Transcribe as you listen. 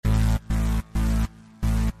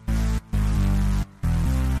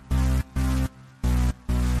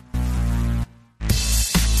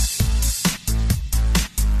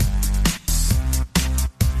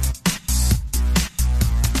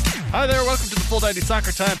Welcome to the Full 90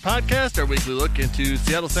 Soccer Time podcast, our weekly look into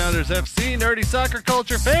Seattle Sounders FC, nerdy soccer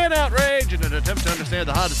culture, fan outrage, and an attempt to understand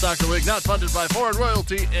the hottest soccer league not funded by foreign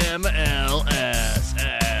royalty, MLS.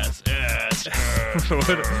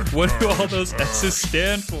 What do all those S's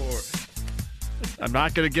stand for? I'm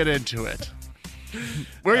not going to get into it.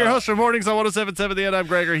 We're your hosts for Mornings on 107.7 The End. I'm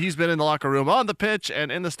Gregor. He's been in the locker room, on the pitch,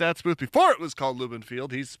 and in the stats booth before it was called Lubin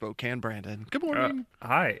Field. He's Spokane Brandon. Good morning.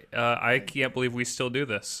 Hi. I can't believe we still do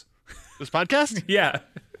this. This podcast? Yeah.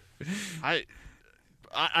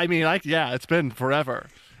 Yeah, it's been forever.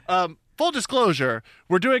 Full disclosure,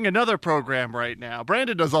 we're doing another program right now.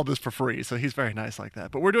 Brandon does all this for free, so he's very nice like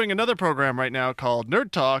that. But we're doing another program right now called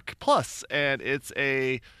Nerd Talk Plus, and it's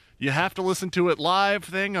a you have to listen to it live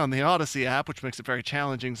thing on the Odyssey app, which makes it very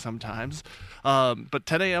challenging sometimes. But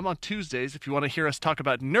 10 a.m. on Tuesdays, if you want to hear us talk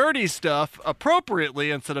about nerdy stuff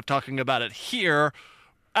appropriately instead of talking about it here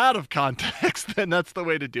out of context, then that's the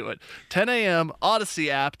way to do it. 10 a.m. Odyssey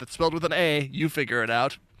app, that's spelled with an A. You figure it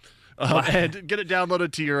out. And get it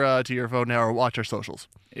downloaded to your phone now, or watch our socials.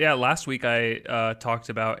 Yeah, last week I talked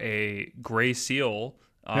about a gray seal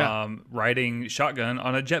riding shotgun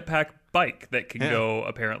on a jetpack bike that can go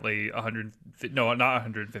apparently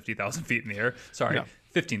 150,000 feet in the air. Sorry,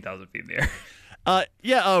 15,000 feet in the air. A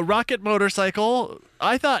rocket motorcycle.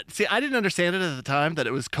 I didn't understand it at the time that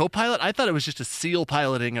it was co-pilot. I thought it was just a SEAL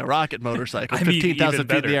piloting a rocket motorcycle, 15,000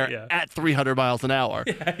 feet in the air at 300 miles an hour.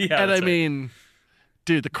 And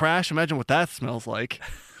dude, the crash, imagine what that smells like.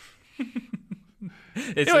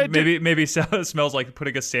 Maybe it smells like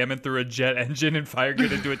putting a salmon through a jet engine and firing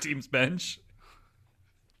it into a team's bench.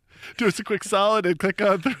 Do us a quick solid and click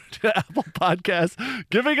on through to Apple Podcasts,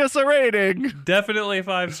 giving us a rating. Definitely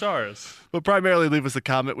 5 stars. But primarily leave us a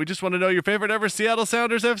comment. We just want to know your favorite ever Seattle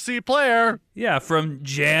Sounders FC player. Yeah, from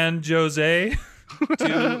Jan Jose to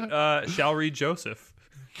Shalreed Joseph.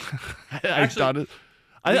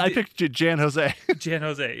 I picked Jan Jose. Jan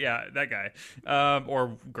Jose, yeah, that guy.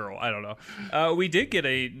 Or girl, I don't know. We did get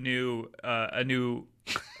a new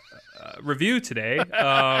review today.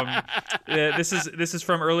 This is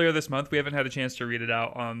from earlier this month. We haven't had a chance to read it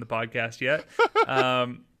out on the podcast yet.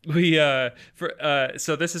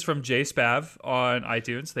 So this is from Jay Spav on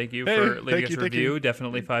iTunes. Thank you for leaving us a review.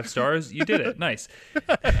 Definitely 5 stars. You did it. Nice.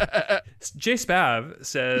 Jay Spav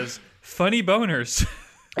says, "Funny boners."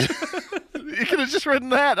 You could have just written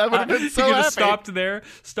that. I would have been so happy. Stopped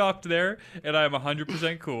there, and I'm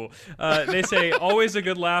 100% cool. They say, always a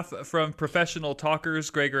good laugh from professional talkers,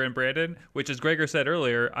 Gregor and Brandon, which, as Gregor said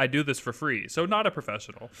earlier, I do this for free, so not a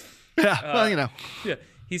professional. Yeah, Yeah.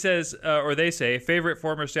 He says, or they say, favorite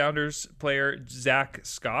former Sounders player, Zach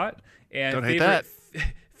Scott, and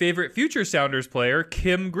favorite future Sounders player,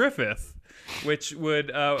 Kim Griffith. Which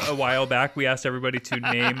would, a while back, we asked everybody to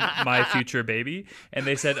name my future baby. And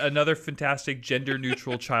they said another fantastic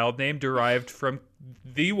gender-neutral child name derived from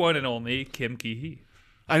the one and only Kim Ki-hee.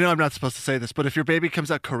 I know I'm not supposed to say this, but if your baby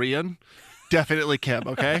comes out Korean, definitely Kim,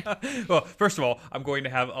 okay? Well, first of all, I'm going to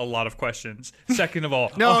have a lot of questions. Second of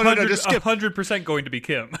all, no, just skip. 100% going to be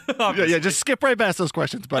Kim. Yeah, just skip right past those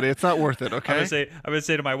questions, buddy. It's not worth it, okay? I'm going to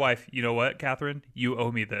say to my wife, you know what, Catherine? You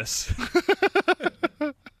owe me this.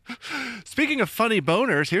 Speaking of funny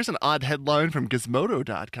boners, here's an odd headline from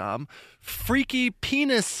Gizmodo.com. Freaky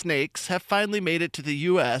penis snakes have finally made it to the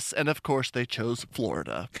U.S., and of course they chose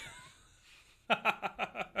Florida.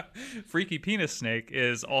 Freaky penis snake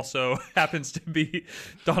happens to be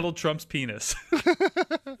Donald Trump's penis.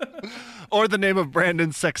 Or the name of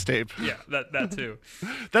Brandon's sex tape. Yeah, that too.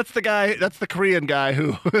 That's the Korean guy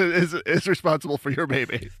who is responsible for your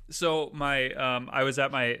baby. So I was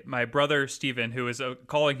at my brother Steven, who is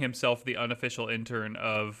calling himself the unofficial intern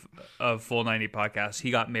of Full 90 Podcast.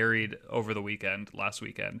 He got married over the last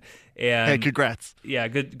weekend. And hey, congrats. Yeah,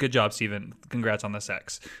 good job, Steven. Congrats on the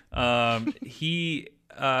sex.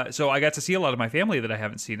 So I got to see a lot of my family that I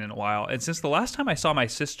haven't seen in a while. And since the last time I saw my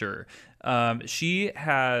sister, she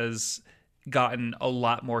has gotten a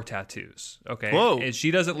lot more tattoos. Okay. Whoa. And she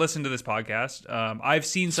doesn't listen to this podcast. I've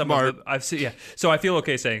seen some of the, so I feel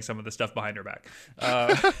okay saying some of the stuff behind her back.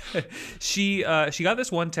 She got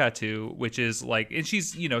this one tattoo, which is like, and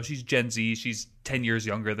she's Gen Z. She's 10 years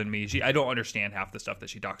younger than me. I don't understand half the stuff that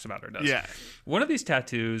she talks about or does. Yeah. One of these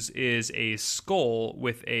tattoos is a skull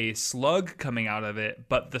with a slug coming out of it,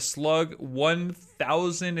 but the slug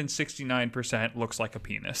 1069% looks like a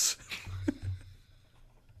penis.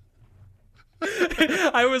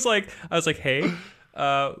 I was like, hey,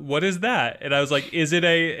 what is that? And I was like, is it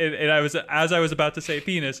as I was about to say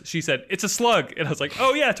penis, she said, it's a slug. And I was like,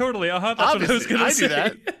 oh yeah, totally. That's obviously, what I was going to say.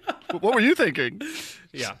 That. What were you thinking?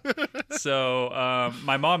 Yeah. So,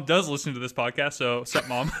 my mom does listen to this podcast. So, sup,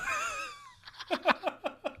 mom?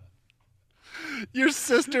 Your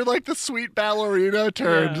sister, like the sweet ballerina,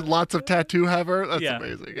 turned lots of tattoo haver. That's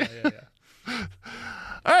amazing. Yeah.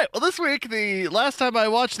 All right. Well, this week, the last time I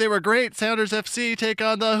watched, they were great. Sounders FC take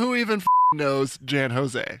on the who even knows Jan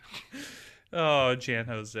Jose. Oh, Jan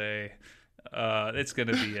Jose. It's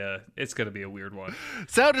gonna be a weird one.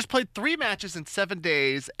 Sounders played 3 matches in 7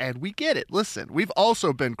 days, and we get it. Listen, we've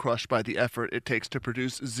also been crushed by the effort it takes to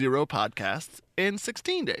produce 0 podcasts in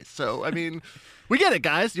 16 days. So, I mean, we get it,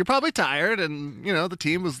 guys. You're probably tired, and the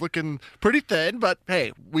team was looking pretty thin. But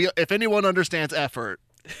hey, if anyone understands effort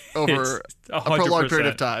over a prolonged period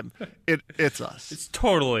of time, it's us. It's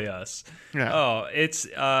totally us. Yeah. Oh, it's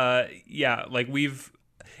like we've.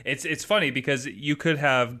 It's funny because you could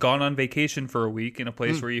have gone on vacation for a week in a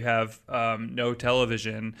place where you have no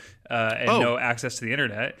television and no access to the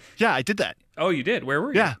internet. Yeah, I did that. Oh, you did? Where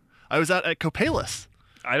were you? Yeah, I was out at Copalis.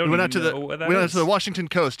 I don't know what that is. We went out to the Washington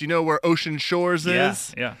coast. You know where Ocean Shores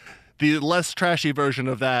is? Yeah. The less trashy version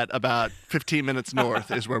of that, about 15 minutes north,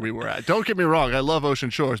 is where we were at. Don't get me wrong, I love Ocean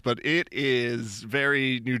Shores, but it is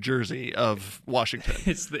very New Jersey of Washington.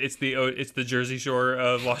 It's the Jersey Shore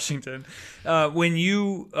of Washington. When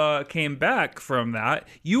you came back from that,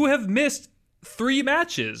 you have missed 3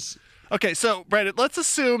 matches. Okay, so Brandon, let's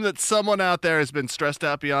assume that someone out there has been stressed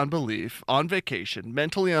out beyond belief, on vacation,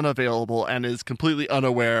 mentally unavailable, and is completely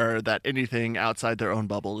unaware that anything outside their own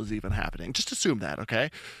bubble is even happening. Just assume that, okay?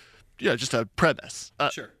 Yeah, just a premise.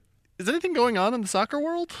 Sure. Is anything going on in the soccer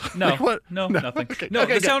world? No. Like what? No, nothing. Okay. No,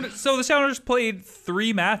 okay, so the Sounders played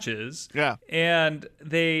 3 matches. Yeah. And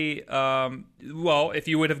they, if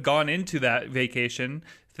you would have gone into that vacation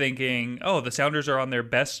thinking, oh, the Sounders are on their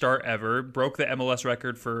best start ever, broke the MLS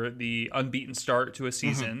record for the unbeaten start to a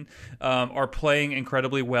season, are playing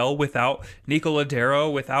incredibly well without Nico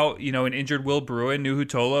Lodeiro, without, an injured Will Bruin, Nuhu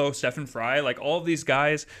Tolo, Stephen Fry, like all of these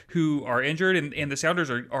guys who are injured, and the Sounders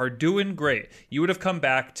are doing great. You would have come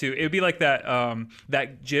back to, it would be like that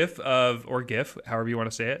that GIF, however you want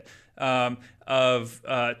to say it, of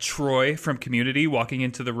Troy from Community walking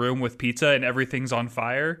into the room with pizza and everything's on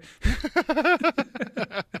fire.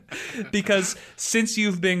 Because since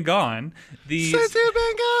you've been gone, poor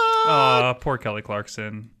Kelly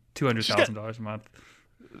Clarkson, $200,000 a month.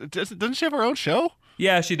 Doesn't she have her own show?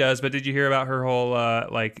 Yeah, she does. But did you hear about her whole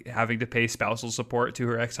having to pay spousal support to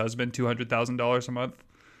her ex-husband, $200,000 a month?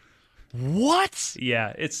 What?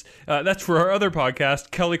 Yeah, it's that's for our other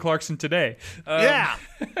podcast, Kelly Clarkson Today. Yeah.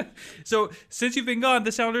 So since you've been gone,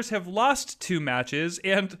 the Sounders have lost 2 matches,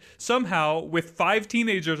 and somehow with 5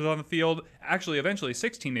 teenagers on the field, actually eventually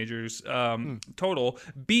 6 teenagers total,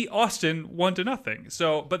 beat Austin 1-0.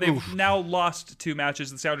 So, but they've now lost 2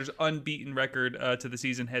 matches. The Sounders' unbeaten record to the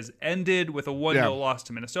season has ended with a 1-0 loss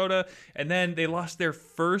to Minnesota, and then they lost their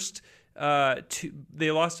first.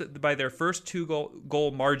 They lost it by their first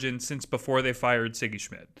 2-goal margin since before they fired Siggy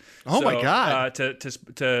Schmidt. My God!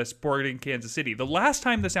 To Sporting Kansas City. The last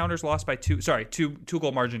time the Sounders lost by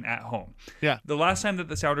 2-goal margin at home. Yeah. The last time that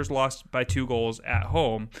the Sounders lost by 2 goals at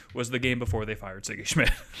home was the game before they fired Siggy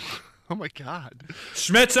Schmidt. Oh my God!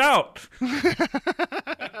 Schmidt's out.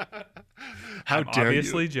 How dare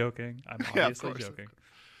obviously you? Joking. I'm obviously joking.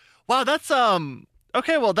 Wow, that's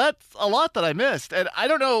okay. Well, that's a lot that I missed, and I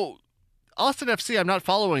don't know. Austin FC, I'm not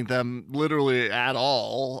following them literally at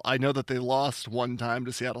all. I know that they lost one time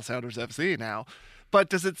to Seattle Sounders FC now. But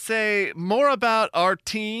does it say more about our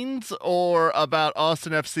teens or about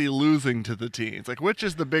Austin FC losing to the teens? Like, which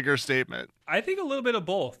is the bigger statement? I think a little bit of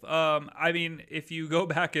both. I mean, if you go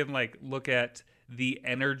back and look at the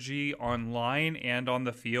energy online and on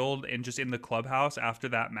the field and just in the clubhouse after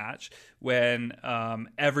that match when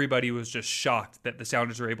everybody was just shocked that the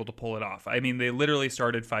Sounders were able to pull it off. I mean, they literally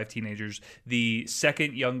started 5 teenagers, the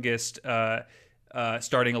second youngest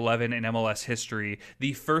starting 11 in MLS history,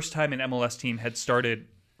 the first time an MLS team had started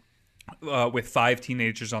with 5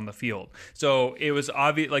 teenagers on the field. So it was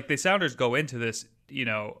obvious, the Sounders go into this,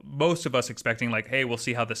 most of us expecting hey, we'll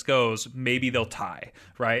see how this goes. Maybe they'll tie,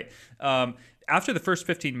 right? After the first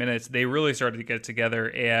 15 minutes, they really started to get together,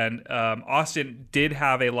 and Austin did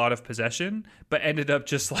have a lot of possession, but ended up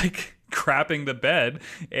just crapping the bed.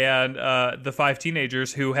 And the 5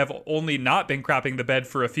 teenagers who have only not been crapping the bed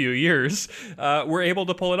for a few years were able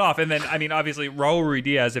to pull it off. And then, I mean, obviously, Raul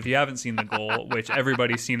Ruidiaz, if you haven't seen the goal, which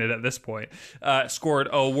everybody's seen it at this point, scored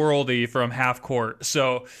a worldie from half court.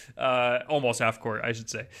 So almost half court, I should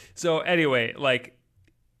say. So anyway,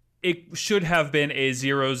 it should have been a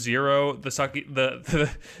 0-0.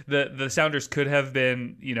 The Sounders could have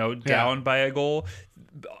been, down by a goal.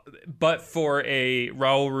 but for a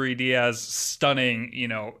Raul Ruidiaz stunning,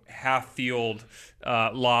 half field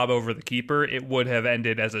lob over the keeper, it would have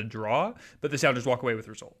ended as a draw. But the Sounders walk away with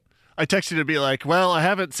the result. I text you to be like, well, I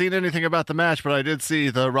haven't seen anything about the match, but I did see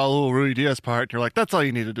the Raul Ruidiaz part. And you're like, that's all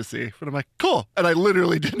you needed to see. But I'm like, cool. And I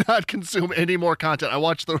literally did not consume any more content. I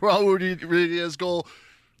watched the Raul Ruidiaz goal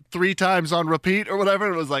 3 times on repeat or whatever.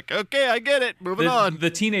 And it was like, okay, I get it. Moving on. The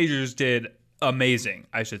teenagers did amazing,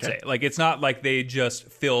 I should say. Like, it's not like they just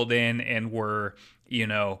filled in and were,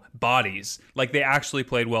 bodies. Like, they actually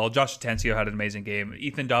played well. Josh Atencio had an amazing game.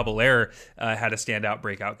 Ethan Daubelair had a standout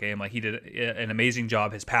breakout game. Like, he did an amazing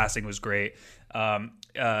job. His passing was great.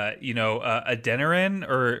 Adeniran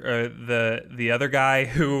or the other guy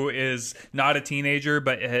who is not a teenager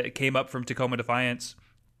but came up from Tacoma Defiance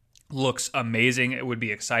looks amazing. It would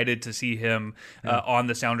be excited to see him on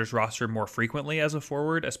the Sounders roster more frequently as a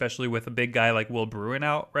forward, especially with a big guy like Will Bruin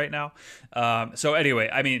out right now. So anyway,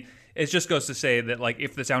 I mean, it just goes to say that, like,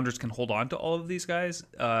 if the Sounders can hold on to all of these guys,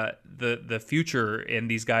 the future in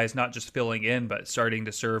these guys not just filling in but starting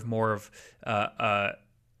to serve more of a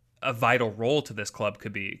vital role to this club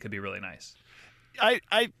could be really nice.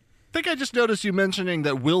 I think I just noticed you mentioning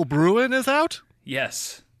that Will Bruin is out.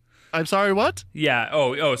 Yes. I'm sorry, what? Yeah.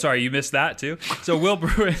 Oh, sorry, you missed that too. So Will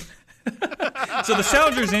Bruin. So the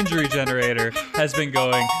Sounders injury generator has been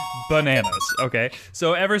going bananas. Okay.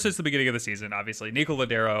 So ever since the beginning of the season, obviously, Nico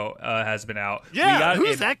Lodeiro has been out. Yeah.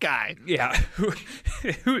 Who's that guy? Yeah.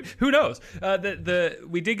 Who knows?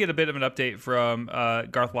 We did get a bit of an update from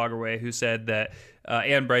Garth Lagerwey, who said that,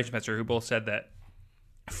 and Bryce Metzer, who both said that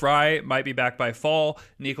Fry might be back by fall.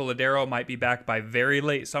 Nico Lodeiro might be back by very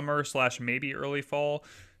late summer / maybe early fall.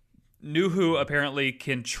 Nuhu apparently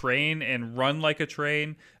can train and run like a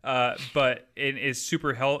train, but it is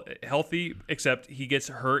super healthy, except he gets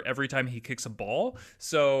hurt every time he kicks a ball.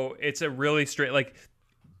 So it's a really straight, like,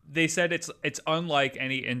 they said it's unlike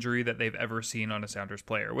any injury that they've ever seen on a Sounders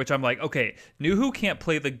player, which I'm like, okay, Nuhu can't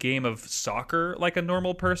play the game of soccer like a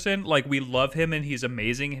normal person. Like, we love him and he's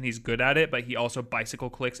amazing and he's good at it, but he also bicycle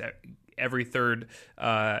clicks at every third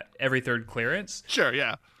clearance. Sure,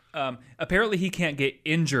 yeah. Apparently he can't get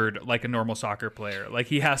injured like a normal soccer player. Like,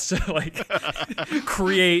 he has to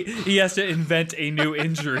he has to invent a new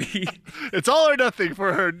injury. It's all or nothing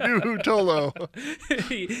for her new Tolo.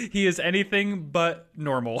 He is anything but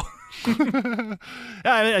normal.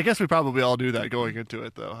 I guess we probably all knew that going into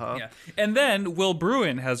it, though, huh? Yeah. And then Will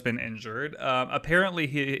Bruin has been injured. Apparently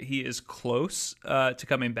he is close to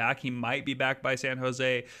coming back. He might be back by San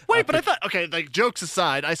Jose. Wait, but I thought, okay, like, jokes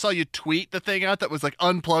aside, I saw you tweet the thing out that was like,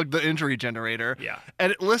 unplug the injury generator. Yeah.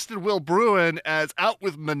 And it listed Will Bruin as out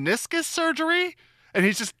with meniscus surgery. And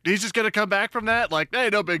he's just going to come back from that? Like, hey,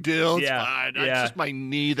 no big deal. It's fine. It's just my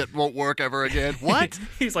knee that won't work ever again. What?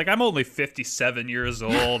 He's like, I'm only 57 years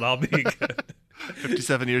old. I'll be good.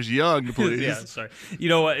 57 years young, please. Yeah, sorry. You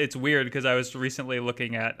know what? It's weird because I was recently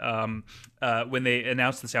looking at when they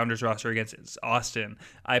announced the Sounders roster against Austin,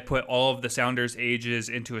 I put all of the Sounders ages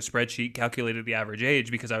into a spreadsheet, calculated the average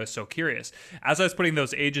age because I was so curious. As I was putting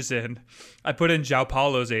those ages in, I put in João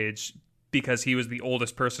Paulo's age because he was the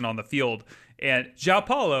oldest person on the field. And João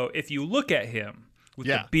Paulo, if you look at him with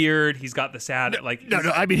the beard, he's got the sad No.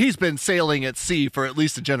 I mean, he's been sailing at sea for at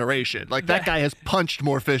least a generation. Like, that guy has punched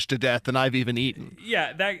more fish to death than I've even eaten.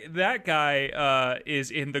 Yeah, that guy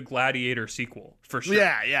is in the Gladiator sequel for sure.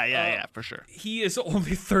 Yeah, for sure. He is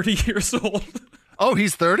only 30 years old. Oh,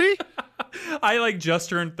 he's 30? I just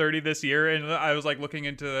turned 30 this year, and I was looking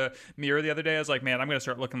into the mirror the other day. I was like, man, I'm going to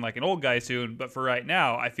start looking like an old guy soon. But for right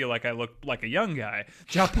now, I feel like I look like a young guy.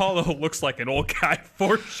 João Paulo looks like an old guy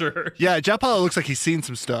for sure. Yeah, João Paulo looks like he's seen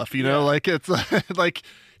some stuff, like it's like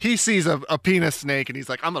he sees a penis snake and he's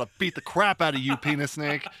like, I'm going to beat the crap out of you, penis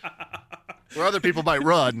snake. Where other people might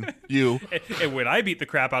run, you. And when I beat the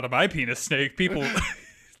crap out of my penis snake, people...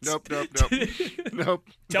 Nope.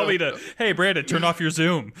 Tell me to, hey, Brandon, turn off your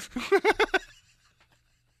Zoom.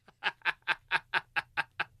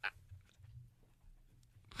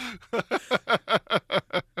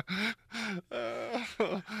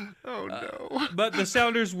 Oh no! But the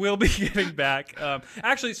Sounders will be getting back.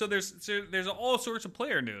 Actually, so there's all sorts of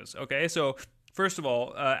player news. Okay, so first of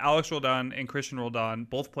all, Alex Roldan and Christian Roldan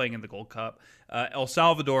both playing in the Gold Cup. El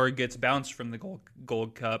Salvador gets bounced from the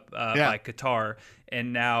Gold Cup by Qatar,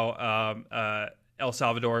 and now El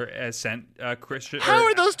Salvador has sent Christian. How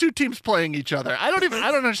are those two teams playing each other? I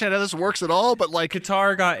don't understand how this works at all. But like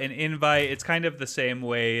Qatar got an invite. It's kind of the same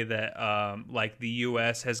way that like the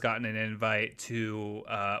U.S. has gotten an invite to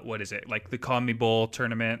what is it, like the CONMEBOL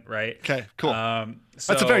tournament, right? Okay, cool.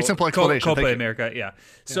 So that's a very simple explanation. Copa America, yeah.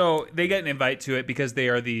 So they get an invite to it because they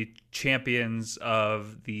are the champions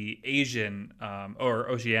of the Asian or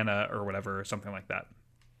Oceania or whatever, or something like that.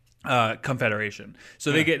 Confederation.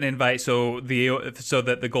 So they get an invite so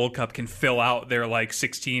that the Gold Cup can fill out their like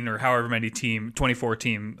 16 or however many 24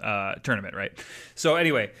 team tournament, right? So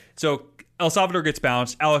anyway, El Salvador gets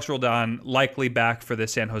bounced. Alex Roldan likely back for the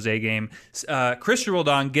San Jose game. Christian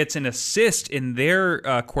Roldan gets an assist in their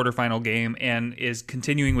quarterfinal game and is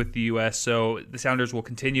continuing with the U.S., so the Sounders will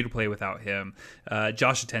continue to play without him.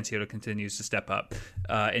 Josh Atencio continues to step up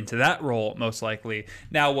into that role, most likely.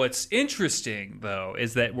 Now, what's interesting, though,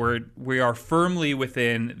 is that we are firmly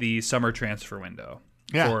within the summer transfer window.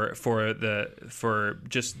 Yeah. For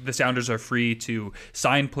just the Sounders are free to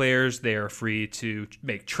sign players, they are free to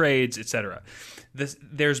make trades, etc.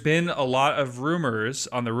 There's been a lot of rumors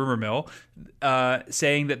on the rumor mill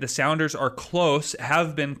saying that the Sounders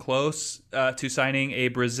have been close to signing a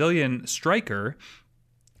Brazilian striker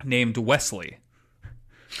named Wesley.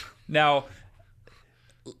 Now,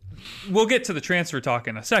 we'll get to the transfer talk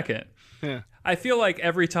in a second. Yeah. I feel like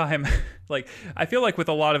every time, with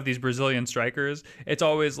a lot of these Brazilian strikers, it's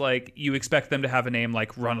always like you expect them to have a name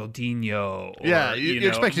like Ronaldinho. Or, you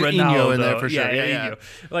expect an Ronaldo. Inho in there for sure. Yeah.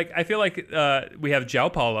 Like I feel like we have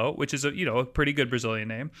João Paulo, which is a pretty good Brazilian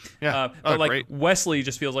name. Yeah. But like great. Wesley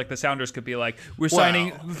just feels like the Sounders could be like, we're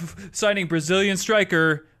signing Brazilian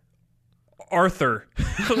striker Arthur.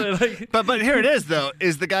 But here it is though.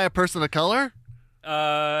 Is the guy a person of color?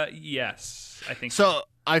 Yes, I think so.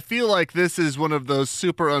 I feel like this is one of those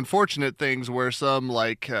super unfortunate things where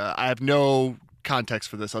I have no context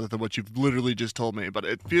for this other than what you've literally just told me, but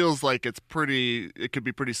it feels like it could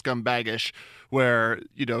be pretty scumbaggish where,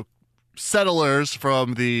 settlers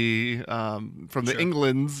from the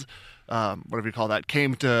Englands, whatever you call that,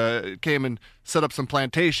 came and set up some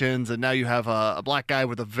plantations, and now you have a black guy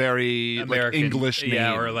with a very American, English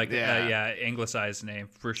name. or anglicized name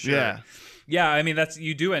for sure. Yeah. Yeah, I mean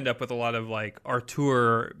you do end up with a lot of like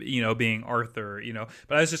Artur, being Arthur,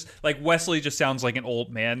 But I was just like Wesley just sounds like an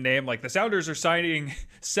old man name. Like the Sounders are signing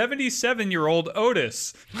 77-year-old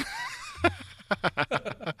Otis.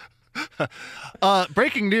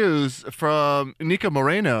 Breaking news from Nico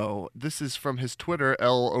Moreno. This is from his Twitter,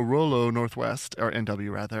 El Orolo Northwest, or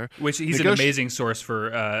NW rather. Which he's an amazing source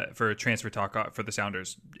for transfer talk for the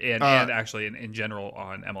Sounders and actually in general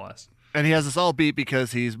on MLS. And he has us all beat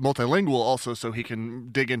because he's multilingual also, so he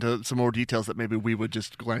can dig into some more details that maybe we would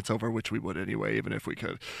just glance over, which we would anyway, even if we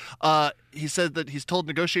could. He said that he's told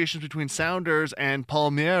negotiations between Sounders and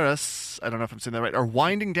Palmeiras, I don't know if I'm saying that right, are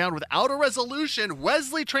winding down without a resolution.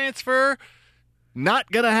 Wesley transfer,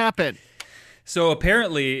 not going to happen. So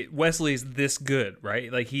apparently Wesley's this good,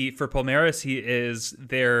 right? Like for Palmeiras, he is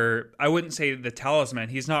their, I wouldn't say the talisman.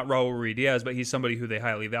 He's not Raul Ruidiaz, but he's somebody who they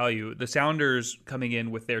highly value. The Sounders coming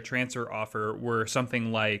in with their transfer offer were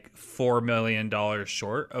something like $4 million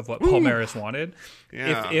short of what Palmeiras wanted.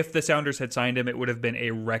 Yeah. If the Sounders had signed him, it would have been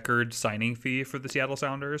a record signing fee for the Seattle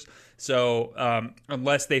Sounders. So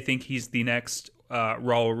unless they think he's the next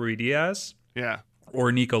Raul Ruidiaz. Yeah.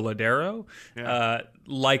 Or Nico Ladero,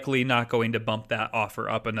 likely not going to bump that offer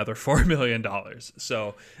up another $4 million.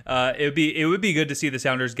 So it would be good to see the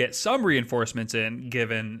Sounders get some reinforcements in,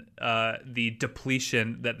 given the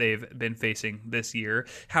depletion that they've been facing this year.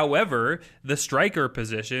 However, the striker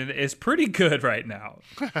position is pretty good right now.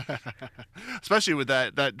 Especially with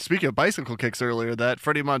that speaking of bicycle kicks earlier, that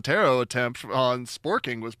Freddie Montero attempt on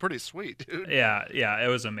Sporking was pretty sweet, dude. Yeah, it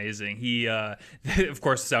was amazing. He, of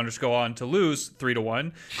course, the Sounders go on to lose 3-1.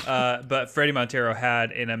 But Freddie Montero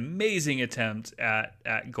had an amazing attempt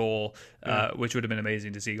at goal, which would have been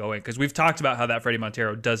amazing to see go in, because we've talked about how that Freddie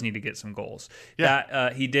Montero does need to get some goals. Yeah.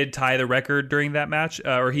 That he did tie the record during that match,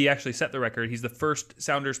 or he actually set the record. He's the first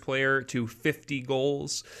Sounders player to 50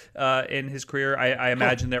 goals in his career. I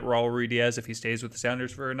imagine that Raul Ruidiaz, if he stays with the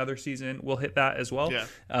Sounders for another season, will hit that as well.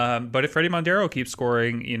 Yeah. But if Freddie Montero keeps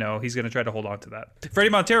scoring, he's going to try to hold on to that. Freddie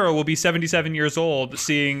Montero will be 77 years old,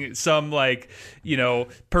 seeing some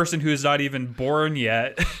person who's not even born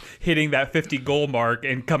yet hitting that 50 goal mark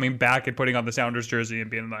and coming back and putting on the Sounders jersey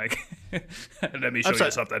and being like, let me show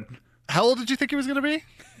you something. How old did you think he was going to be?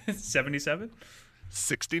 77?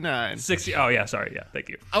 69. 60. Oh yeah, sorry. Yeah, thank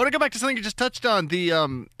you. I want to go back to something you just touched on.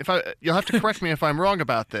 You'll have to correct me if I'm wrong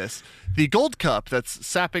about this. The Gold Cup that's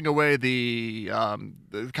sapping away the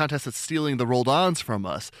contest that's stealing the Roldans from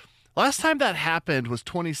us. Last time that happened was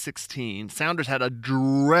 2016. Sounders had a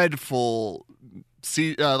dreadful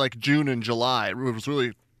June and July. It was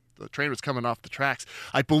really, the train was coming off the tracks.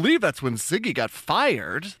 I believe that's when Ziggy got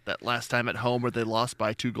fired that last time at home where they lost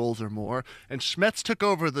by 2 goals or more. And Schmetz took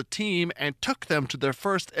over the team and took them to their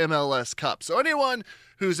first MLS Cup. So anyone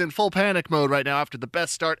who's in full panic mode right now after the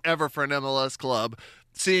best start ever for an MLS club,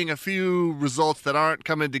 seeing a few results that aren't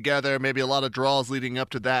coming together, maybe a lot of draws leading up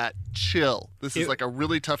to that, chill. This is like a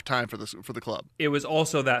really tough time for the club. It was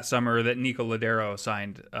also that summer that Nico Lodeiro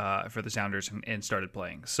signed for the Sounders and started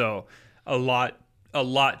playing. So a lot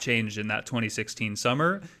changed in that 2016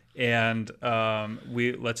 summer. And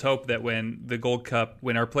let's hope that when the Gold Cup,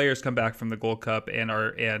 when our players come back from the Gold Cup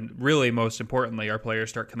and really most importantly, our players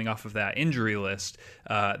start coming off of that injury list,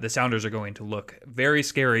 the Sounders are going to look very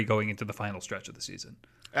scary going into the final stretch of the season.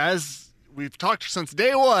 As we've talked since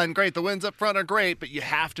day one, great, the wins up front are great, but you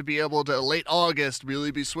have to be able to, late August, really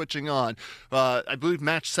be switching on. I believe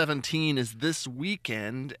match 17 is this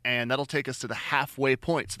weekend, and that'll take us to the halfway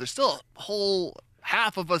point. So there's still a whole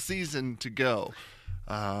half of a season to go.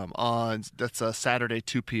 That's a Saturday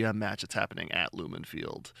 2 p.m. match. It's happening at Lumen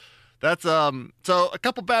Field. That's so a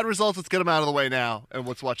couple bad results. Let's get them out of the way now, and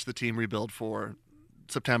let's watch the team rebuild for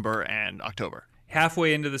September and October.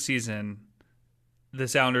 Halfway into the season, the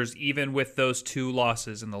Sounders, even with those 2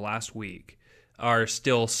 losses in the last week, are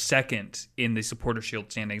still second in the Supporter Shield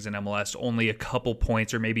standings in MLS, only a couple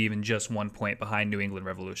points or maybe even just 1 point behind New England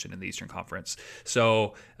Revolution in the Eastern Conference.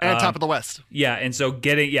 So and top of the West. Yeah, and so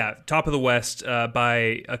top of the West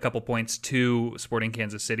by a couple points to Sporting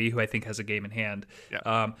Kansas City, who I think has a game in hand.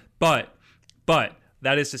 Yeah. But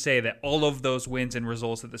that is to say that all of those wins and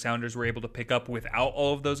results that the Sounders were able to pick up without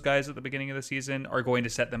all of those guys at the beginning of the season are going to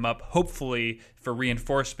set them up, hopefully, for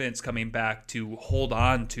reinforcements coming back to hold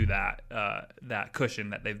on to that cushion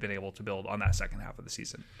that they've been able to build on that second half of the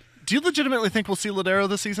season. Do you legitimately think we'll see Lodeiro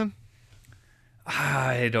this season?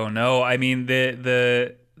 I don't know. I mean,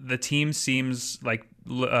 the team seems like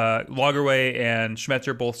Lagerwey and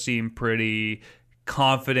Schmetzer both seem pretty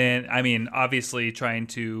confident. I mean, obviously trying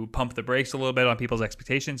to pump the brakes a little bit on people's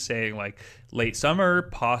expectations, saying like late summer,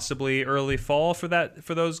 possibly early fall for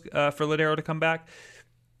Lodeiro to come back.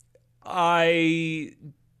 I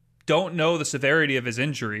don't know the severity of his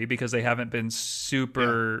injury because they haven't been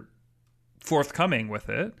super forthcoming with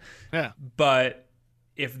it. Yeah. But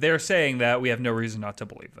if they're saying that, we have no reason not to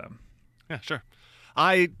believe them. Yeah, sure.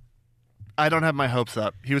 I don't have my hopes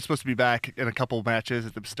up. He was supposed to be back in a couple matches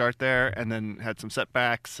at the start there and then had some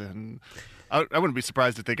setbacks. And I wouldn't be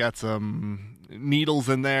surprised if they got some needles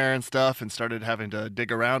in there and stuff and started having to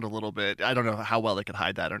dig around a little bit. I don't know how well they could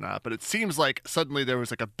hide that or not. But it seems like suddenly there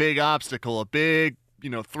was like a big obstacle, a big,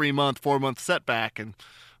 3-month, 4-month setback. And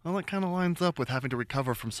well, it kind of lines up with having to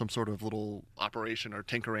recover from some sort of little operation or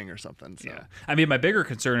tinkering or something. So. Yeah. I mean, my bigger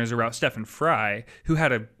concern is around Stefan Frei, who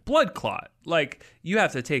had a blood clot. Like, you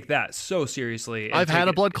have to take that so seriously. I've had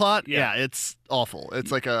a blood clot. Yeah, it's awful.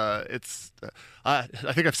 It's like I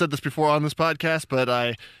think I've said this before on this podcast, but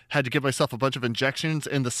I had to give myself a bunch of injections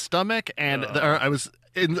in the stomach, and I was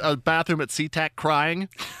in a bathroom at SeaTac crying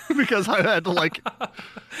because I had to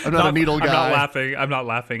I'm not a needle guy. I'm not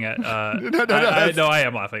laughing at. No, I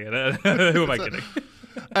am laughing at it. Who am I kidding?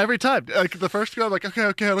 Every time, like the first go, I'm like,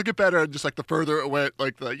 okay, I'll get better. And just like the further it went,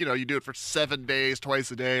 like you do it for 7 days,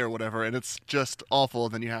 twice a day or whatever, and it's just awful.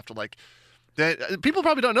 And then you have to people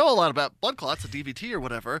probably don't know a lot about blood clots, a DVT or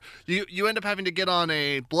whatever. You end up having to get on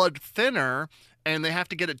a blood thinner, and they have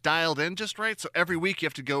to get it dialed in just right. So every week you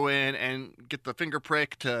have to go in and get the finger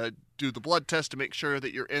prick to do the blood test to make sure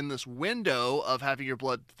that you're in this window of having your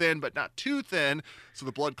blood thin but not too thin, so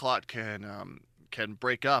the blood clot can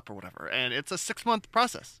break up or whatever. And it's a 6-month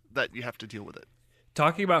process that you have to deal with it.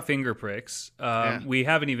 Talking about finger pricks, we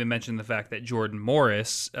haven't even mentioned the fact that Jordan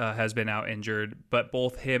Morris has been out injured, but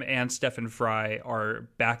both him and Stefan Frei are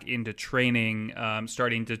back into training,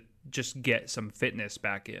 starting to just get some fitness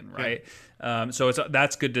back in, right? So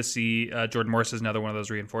that's good to see. Jordan Morris is another one of those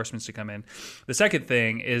reinforcements to come in. The second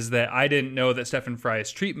thing is that I didn't know that Stefan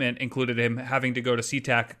Frei's treatment included him having to go to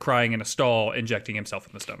SeaTac crying in a stall, injecting himself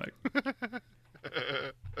in the stomach.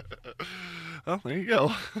 Well, there you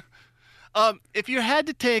go. If you had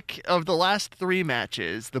to take, of the last 3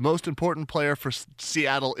 matches, the most important player for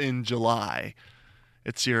Seattle in July,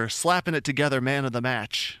 it's your slapping it together man of the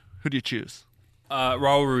match. Who do you choose?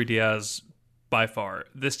 Raul Ruidiaz, by far.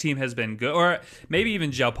 This team has been good, or maybe even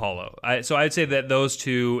João Paulo. So I'd say that those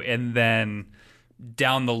two, and then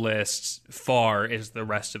down the list far is the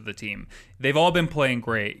rest of the team. They've all been playing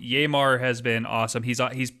great. Yeimar has been awesome. He's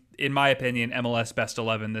in my opinion, MLS best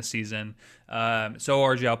 11 this season. So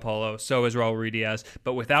are João Paulo, so is Raul Ruidiaz.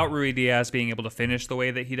 But without Ruidiaz being able to finish the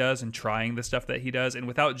way that he does and trying the stuff that he does, and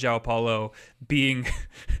without João Paulo being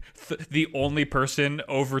the only person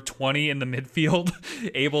over 20 in the midfield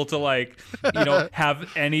able to have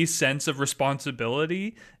any sense of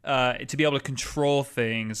responsibility to be able to control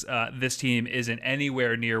things, this team isn't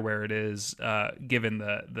anywhere near where it is given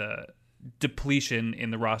the depletion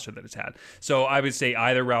in the roster that it's had. So I would say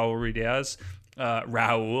either Raul Ruidiaz,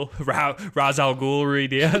 Razal Ghul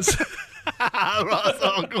Ruidiaz.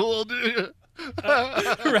 Razal Ghul, dude.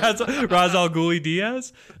 Razal Ghuli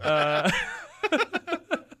Diaz.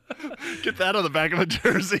 Get that on the back of a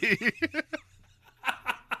jersey.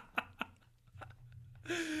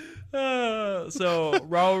 So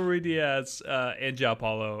Raul Ruidiaz and João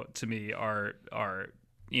Paulo to me are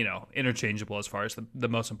interchangeable as far as the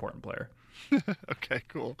most important player. Okay,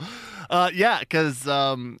 cool. Because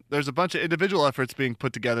there's a bunch of individual efforts being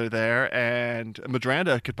put together there, and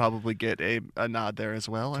Medranda could probably get a nod there as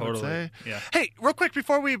well, totally. I would say. Yeah. Hey, real quick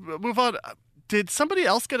before we move on, did somebody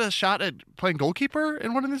else get a shot at playing goalkeeper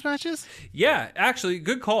in one of these matches? Yeah, actually,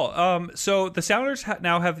 good call. So the Sounders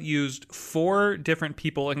now have used 4 different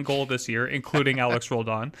people in goal this year, including Alex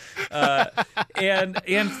Roldan,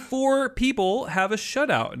 and 4 people have a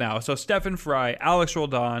shutout now. So Stefan Frei, Alex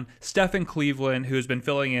Roldan, Stefan Cleveland, who's been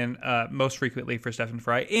filling in most frequently for Stefan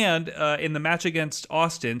Frei, and in the match against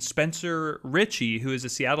Austin, Spencer Ritchie, who is a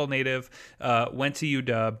Seattle native, went to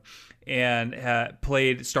UW. And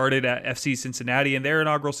started at FC Cincinnati in their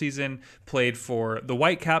inaugural season, played for the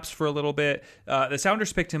Whitecaps for a little bit. The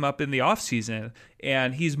Sounders picked him up in the offseason,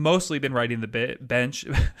 and he's mostly been riding the bench.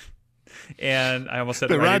 And I almost said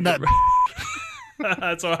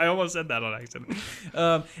so I almost said that on accident.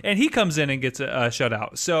 And he comes in and gets a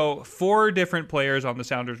shutout. So 4 different players on the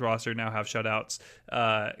Sounders roster now have shutouts.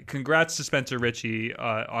 Congrats to Spencer Ritchie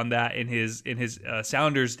on that in his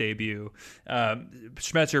Sounders debut.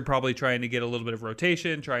 Schmetzer probably trying to get a little bit of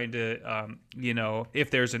rotation, trying to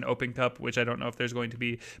if there's an Open Cup, which I don't know if there's going to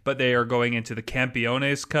be, but they are going into the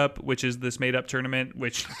Campeones Cup, which is this made up tournament,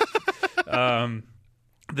 which the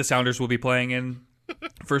Sounders will be playing in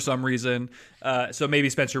for some reason. So maybe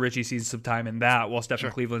Spencer Ritchie sees some time in that while Stephen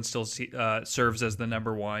Cleveland still serves as the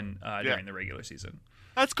number 1 during the regular season.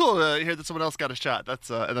 That's cool to hear that someone else got a shot.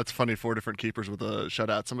 That's funny. 4 different keepers with a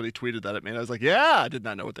shutout. Somebody tweeted that at me, and I was like, "Yeah, I did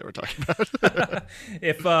not know what they were talking about."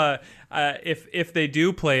 If they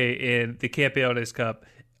do play in the Campeones Cup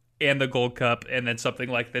and the Gold Cup, and then something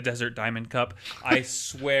like the Desert Diamond Cup, I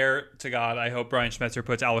swear to God, I hope Brian Schmetzer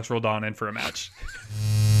puts Alex Roldan in for a match.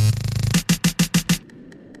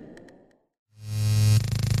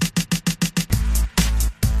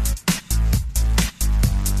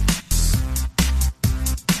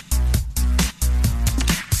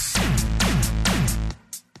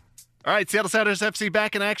 All right, Seattle Sounders FC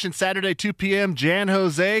back in action Saturday, 2 p.m. Jan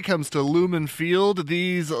Jose comes to Lumen Field.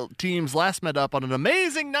 These teams last met up on an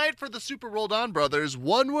amazing night for the Super Roldan brothers,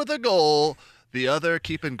 one with a goal, the other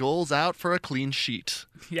keeping goals out for a clean sheet.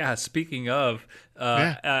 Yeah, speaking of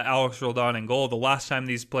Alex Roldan in goal, the last time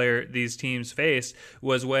these teams faced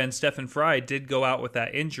was when Stefan Frei did go out with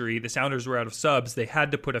that injury. The Sounders were out of subs. They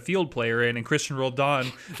had to put a field player in, and Christian Roldan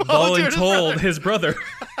voluntold his brother.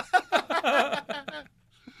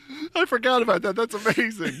 I forgot about that. That's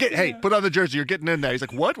amazing. Hey, put on the jersey. You're getting in there. He's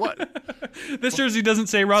like, what? This jersey doesn't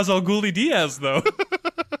say Razal Ghuli Diaz, though.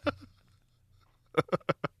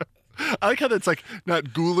 I like how that's like not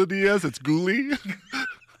Ghula Diaz, it's Ghuli.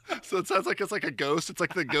 So it sounds like it's like a ghost. It's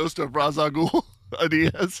like the ghost of Razal Ghul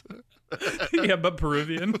Diaz. Yeah, but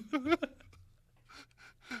Peruvian.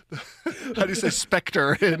 How do you say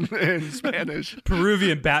specter in Spanish?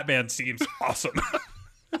 Peruvian Batman seems awesome.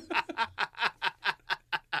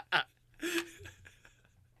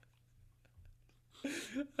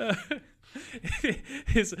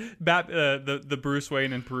 The Bruce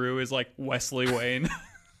Wayne in Peru is like Wesley Wayne.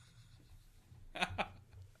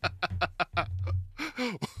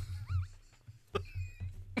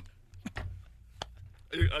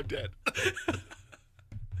 I'm dead.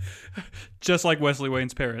 Just like Wesley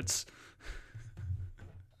Wayne's parents.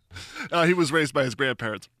 He was raised by his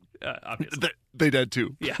grandparents. Obviously. They did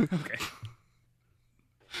too. Yeah, okay.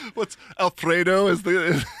 What's Alfredo is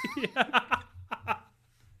the... Yeah.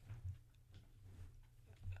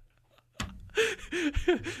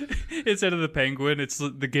 Instead of the penguin, it's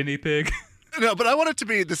the guinea pig. No, but I want it to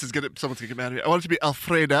be. This is gonna. Someone's gonna get mad at me. I want it to be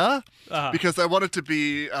Alfreda because I want it to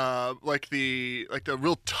be like the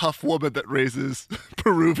real tough woman that raises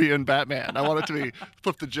Peruvian Batman. I want it to be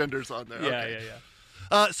flip the genders on there. Yeah, okay. yeah.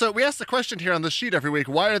 So we ask the question here on the sheet every week: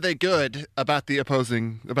 why are they good about the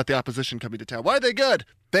opposition coming to town? Why are they good?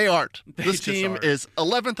 They aren't. This team is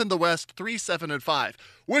 11th in the West, 3-7-5,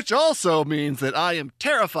 which also means that I am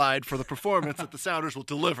terrified for the performance that the Sounders will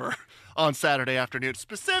deliver on Saturday afternoon,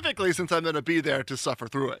 specifically since I'm going to be there to suffer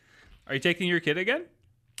through it. Are you taking your kid again?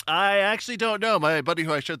 I actually don't know. My buddy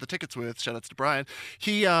who I shared the tickets with, shout outs to Brian,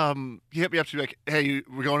 he hit me up to be like, hey,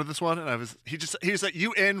 we're going to this one? And he was like,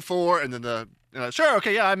 you in for? And then sure,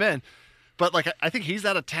 okay, yeah, I'm in. But like, I think he's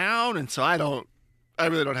out of town, and so I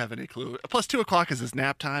really don't have any clue. Plus 2:00 is his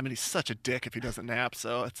nap time, and he's such a dick if he doesn't nap.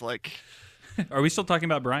 So it's like, are we still talking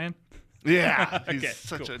about Brian? Yeah, he's okay,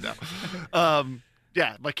 such cool. a no.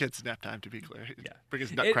 Yeah, my kid's nap time, to be clear. Bring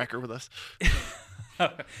his nutcracker with us.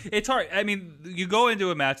 It's hard. I mean, you go into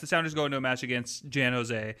a match, the Sounders go into a match against Jan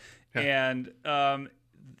Jose, and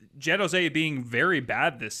Jan Jose being very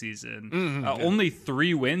bad this season, only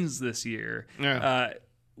 3 wins this year. Yeah.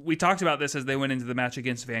 We talked about this as they went into the match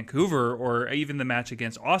against Vancouver, or even the match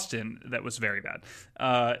against Austin that was very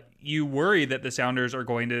bad. You worry that the Sounders are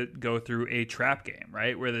going to go through a trap game,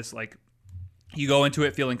 right? Where this, like, you go into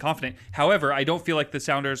it feeling confident. However, I don't feel like the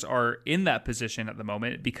Sounders are in that position at the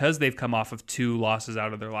moment because they've come off of 2 losses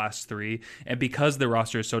out of their last 3, and because the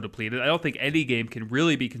roster is so depleted. I don't think any game can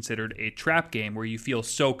really be considered a trap game where you feel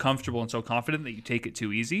so comfortable and so confident that you take it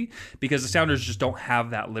too easy, because the Sounders just don't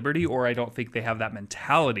have that liberty, or I don't think they have that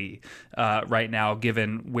mentality right now,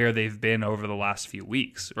 given where they've been over the last few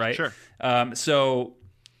weeks, right? Sure. So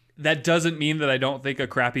that doesn't mean that I don't think a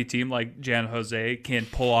crappy team like Jan Jose can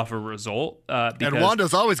pull off a result. And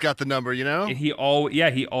Wanda's always got the number, you know? He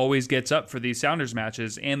always gets up for these Sounders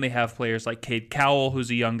matches, and they have players like Cade Cowell,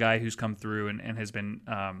 who's a young guy who's come through and has been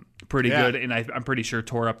pretty good, and I'm pretty sure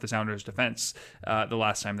tore up the Sounders' defense the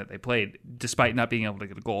last time that they played, despite not being able to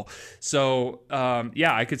get a goal. So,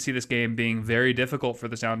 I could see this game being very difficult for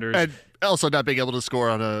the Sounders. And also not being able to score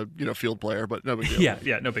on a field player, but no big deal.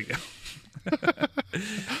 Yeah, no big deal.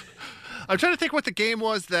 I'm trying to think what the game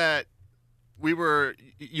was that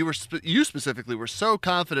you specifically were so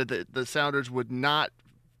confident that the Sounders would not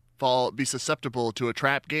be susceptible to a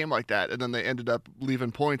trap game like that, and then they ended up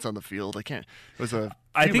leaving points on the field. I think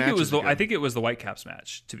it was the Whitecaps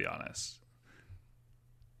match, to be honest.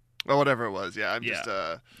 Well, whatever it was, yeah.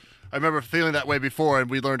 I remember feeling that way before, and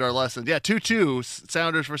we learned our lesson. Yeah, 2-2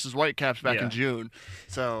 Sounders versus Whitecaps back in June.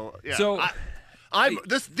 So yeah.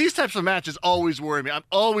 These types of matches always worry me. I'm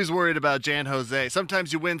always worried about Jan Jose.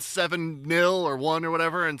 Sometimes you win 7-0 or 1 or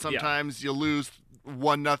whatever, and sometimes you lose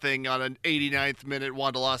 1-0 on an 89th minute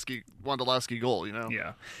Wondolowski goal, you know?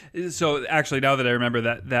 Yeah. So actually, now that I remember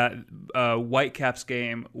that Whitecaps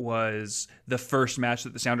game was the first match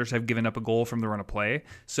that the Sounders have given up a goal from the run of play.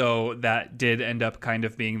 So that did end up kind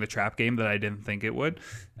of being the trap game that I didn't think it would.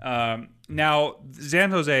 Now,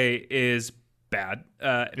 Jan Jose is bad,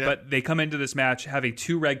 but they come into this match having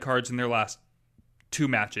 2 red cards in their last 2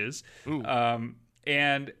 matches.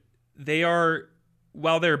 And they are,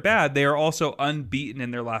 while they're bad, they are also unbeaten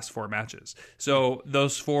in their last 4 matches. So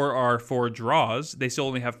those 4 are 4 draws. They still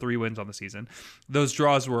only have 3 wins on the season. Those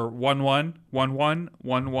draws were 1-1, 1-1,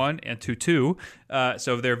 1-1, and 2-2.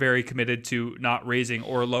 So they're very committed to not raising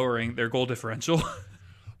or lowering their goal differential.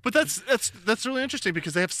 But that's really interesting,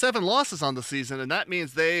 because they have 7 losses on the season, and that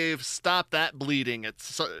means they've stopped that bleeding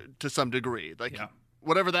to some degree.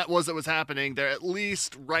 Whatever that was happening, they're at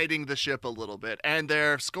least righting the ship a little bit, and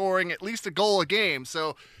they're scoring at least a goal a game.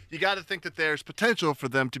 So you got to think that there's potential for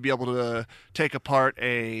them to be able to take apart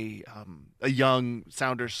a young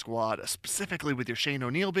Sounders squad, specifically with your Shane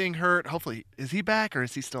O'Neill being hurt. Hopefully, is he back or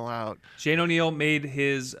is he still out? Shane O'Neill made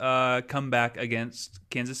his comeback against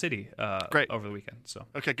Kansas City over the weekend. So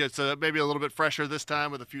okay, good. So maybe a little bit fresher this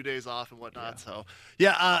time with a few days off and whatnot. So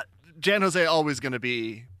Jan Jose always going to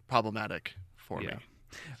be problematic for me. So.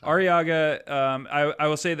 Arriaga, I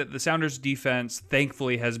will say that the Sounders defense,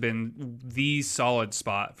 thankfully, has been the solid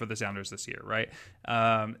spot for the Sounders this year, right?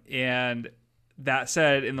 And that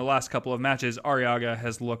said, in the last couple of matches, Arriaga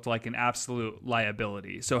has looked like an absolute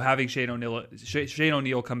liability. So having Shane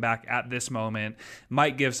O'Neill come back at this moment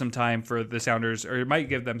might give some time for the Sounders, or it might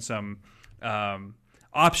give them some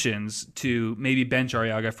options to maybe bench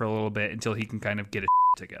Arriaga for a little bit until he can kind of get it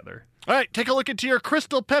together. All right, take a look into your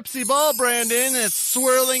Crystal Pepsi ball, Brandon. It's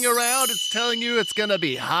swirling around. It's telling you it's going to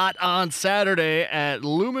be hot on Saturday at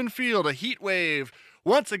Lumen Field. A heat wave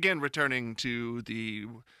once again returning to the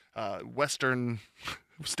western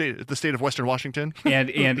state, the state of Western Washington. and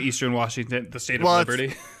Eastern Washington, the state of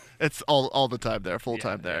Liberty. It's all the time there, full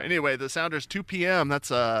time there. Anyway, the Sounders 2 p.m. That's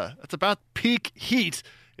about peak heat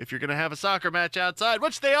if you're going to have a soccer match outside,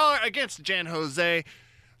 which they are against Jan Jose.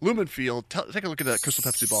 Lumen Field. Take a look at that Crystal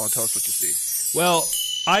Pepsi ball and tell us what you see. Well,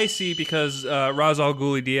 I see because Ra's al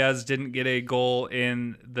Ghul Diaz didn't get a goal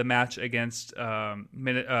in the match against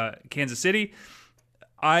Kansas City.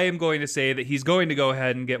 I am going to say that he's going to go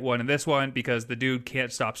ahead and get one in this one because the dude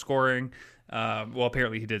can't stop scoring. Well,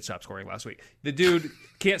 apparently he did stop scoring last week. The dude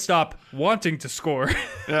can't stop wanting to score.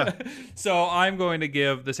 Yeah. So I'm going to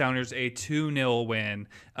give the Sounders a 2-0 win.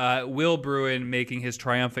 Will Bruin making his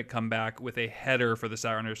triumphant comeback with a header for the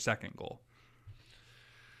Sounders' second goal.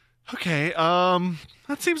 Okay,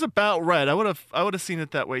 that seems about right. I would have seen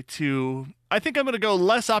it that way too. I think I'm going to go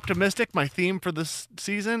less optimistic. My theme for this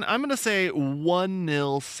season, I'm going to say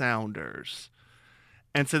 1-0 Sounders,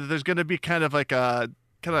 and so there's going to be kind of a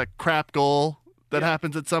crap goal that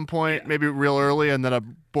happens at some point, maybe real early, and then a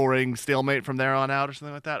boring stalemate from there on out or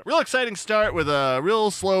something like that. Real exciting start with a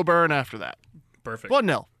real slow burn after that. Perfect.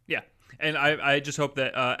 1-0. Yeah. And I just hope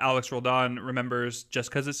that Alex Roldan remembers just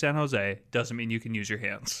because it's San Jose doesn't mean you can use your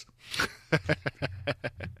hands.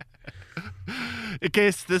 In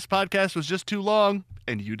case this podcast was just too long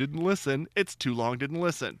and you didn't listen, it's Too Long Didn't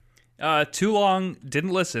Listen. Too Long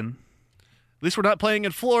Didn't Listen. At least we're not playing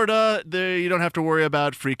in Florida. You don't have to worry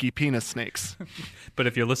about freaky penis snakes. But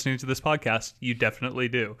if you're listening to this podcast, you definitely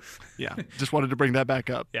do. Yeah, just wanted to bring that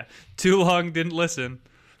back up. Yeah, Too Long Didn't Listen.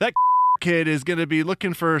 That kid is going to be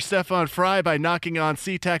looking for Stefan Fry by knocking on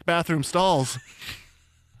SeaTac bathroom stalls.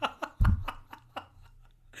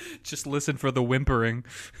 Just listen for the whimpering.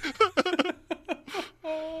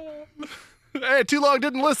 Hey, Too Long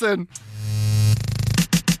Didn't Listen.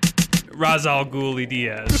 Ra's al Ghul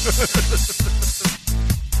Diaz.